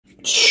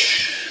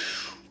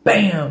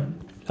Bam!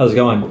 How's it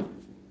going?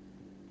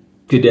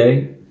 Good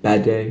day,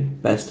 bad day,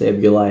 best day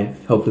of your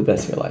life, hopefully the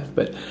best of your life.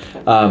 But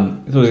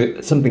so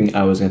something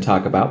I was going to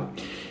talk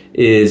about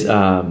is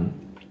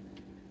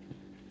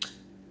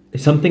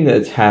something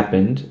that's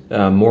happened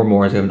more and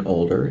more as I've gotten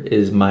older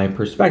is my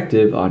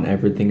perspective on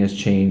everything has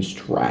changed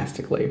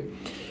drastically.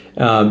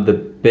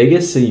 The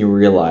biggest thing you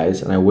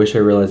realize, and I wish I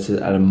realized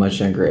it at a much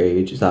younger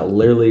age, is that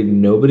literally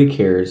nobody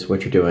cares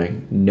what you're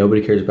doing.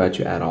 Nobody cares about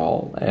you at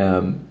all.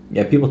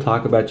 Yeah, people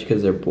talk about you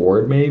because they're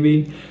bored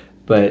maybe,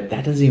 but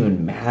that doesn't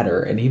even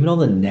matter. And even all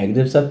the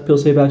negative stuff people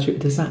say about you, it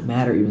does not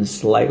matter even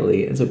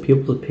slightly. And so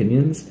people's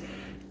opinions,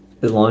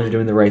 as long as you're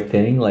doing the right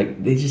thing,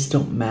 like they just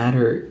don't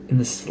matter in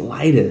the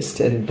slightest,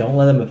 and don't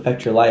let them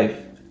affect your life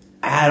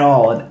at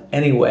all in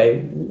any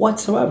way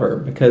whatsoever,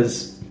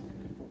 because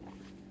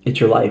it's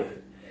your life.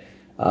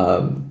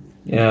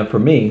 Yeah, for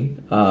me,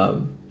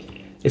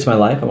 it's my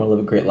life. I want to live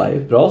a great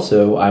life, but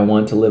also I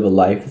want to live a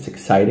life that's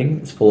exciting,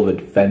 that's full of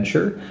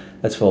adventure,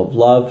 that's full of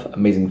love,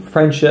 amazing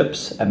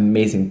friendships,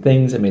 amazing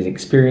things, amazing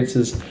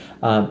experiences,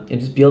 and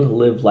just be able to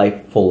live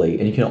life fully.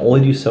 And you can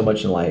only do so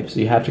much in life, so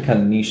you have to kind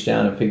of niche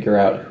down and figure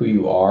out who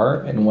you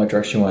are and what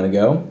direction you want to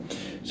go.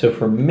 So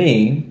for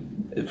me,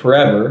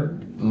 forever,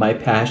 my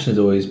passion has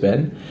always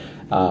been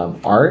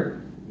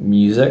art,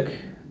 music,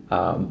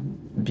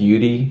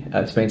 beauty,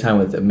 spending time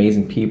with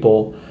amazing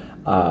people.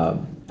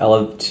 I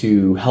love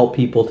to help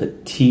people, to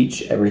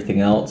teach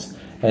everything else.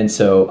 And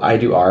so I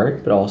do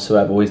art, but also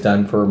I've always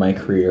done for my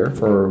career,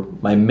 for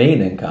my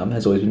main income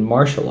has always been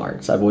martial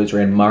arts. I've always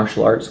ran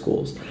martial arts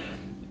schools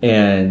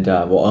and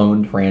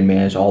owned, ran,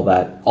 managed, all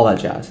that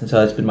jazz. And so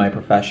that's been my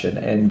profession.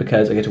 And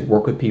because I get to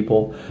work with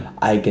people,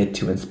 I get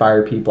to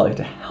inspire people, I get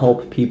to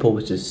help people,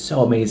 which is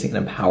so amazing,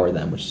 and empower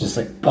them, which is just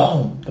like,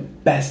 boom, the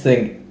best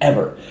thing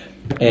ever.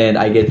 And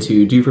I get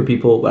to do for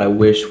people what I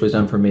wish was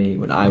done for me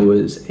when I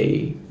was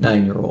a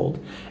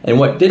 9-year-old. And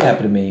what did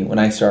happen to me when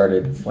I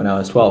started when I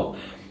was 12.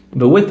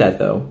 But with that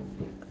though,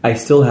 I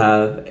still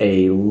have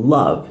a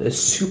love, a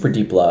super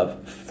deep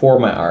love for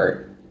my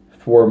art,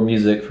 for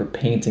music, for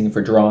painting,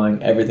 for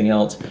drawing, everything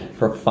else,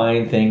 for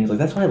fine things. Like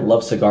that's why I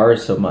love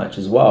cigars so much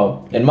as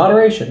well. In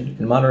moderation.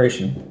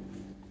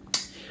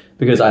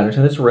 Because I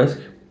understand there's a risk.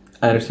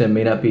 I understand it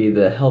may not be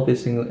the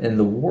healthiest thing in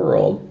the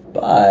world,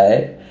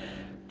 but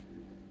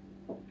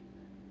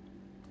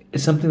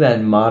it's something that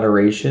in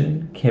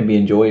moderation can be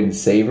enjoyed and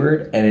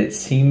savored, and it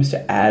seems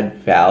to add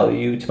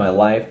value to my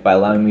life by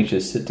allowing me to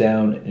just sit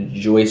down,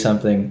 enjoy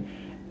something,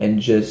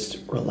 and just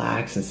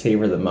relax and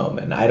savor the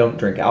moment. I don't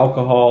drink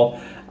alcohol,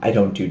 I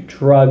don't do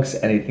drugs,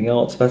 anything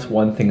else. That's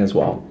one thing as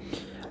well.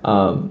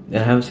 And I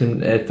haven't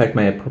seen it affect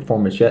my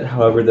performance yet.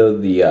 However,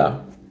 though, definitely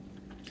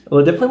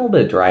a little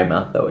bit of dry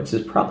mouth, though. It's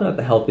just probably not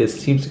the healthiest.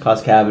 It seems to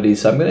cause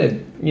cavities, so I'm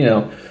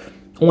gonna,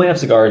 only have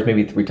cigars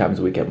maybe 3 times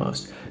a week at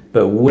most.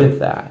 But with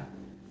that,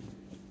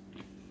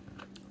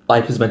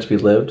 life is meant to be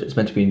lived. It's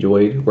meant to be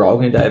enjoyed. We're all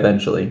going to die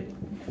eventually.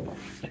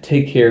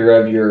 Take care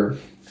of your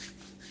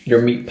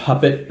meat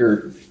puppet,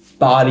 your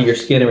body, your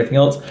skin, everything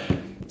else,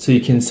 so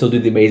you can still do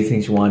the amazing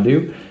things you want to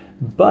do.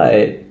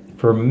 But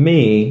for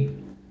me,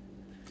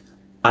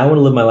 I want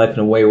to live my life in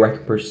a way where I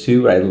can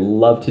pursue what I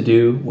love to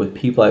do with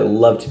people I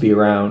love to be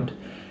around,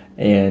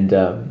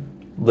 and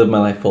live my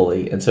life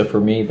fully. And so for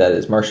me, that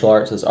is martial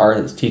arts, that's art,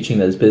 that's teaching,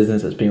 that's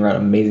business, that's being around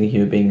amazing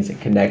human beings and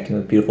connecting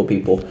with beautiful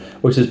people,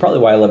 which is probably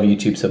why I love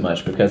YouTube so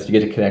much, because you get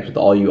to connect with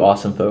all you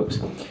awesome folks.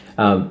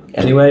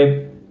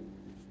 Anyway,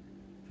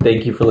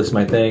 thank you for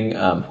listening to my thing.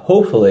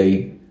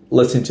 Hopefully,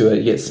 listening to it,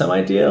 you get some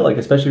idea, like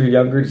especially if you're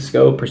younger, just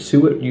go pursue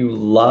what you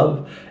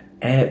love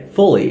and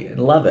fully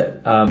and love it.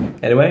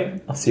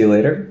 Anyway, I'll see you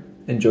later.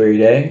 Enjoy your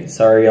day.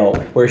 Sorry, I'll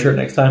wear a shirt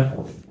next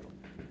time.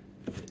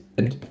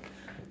 And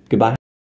goodbye.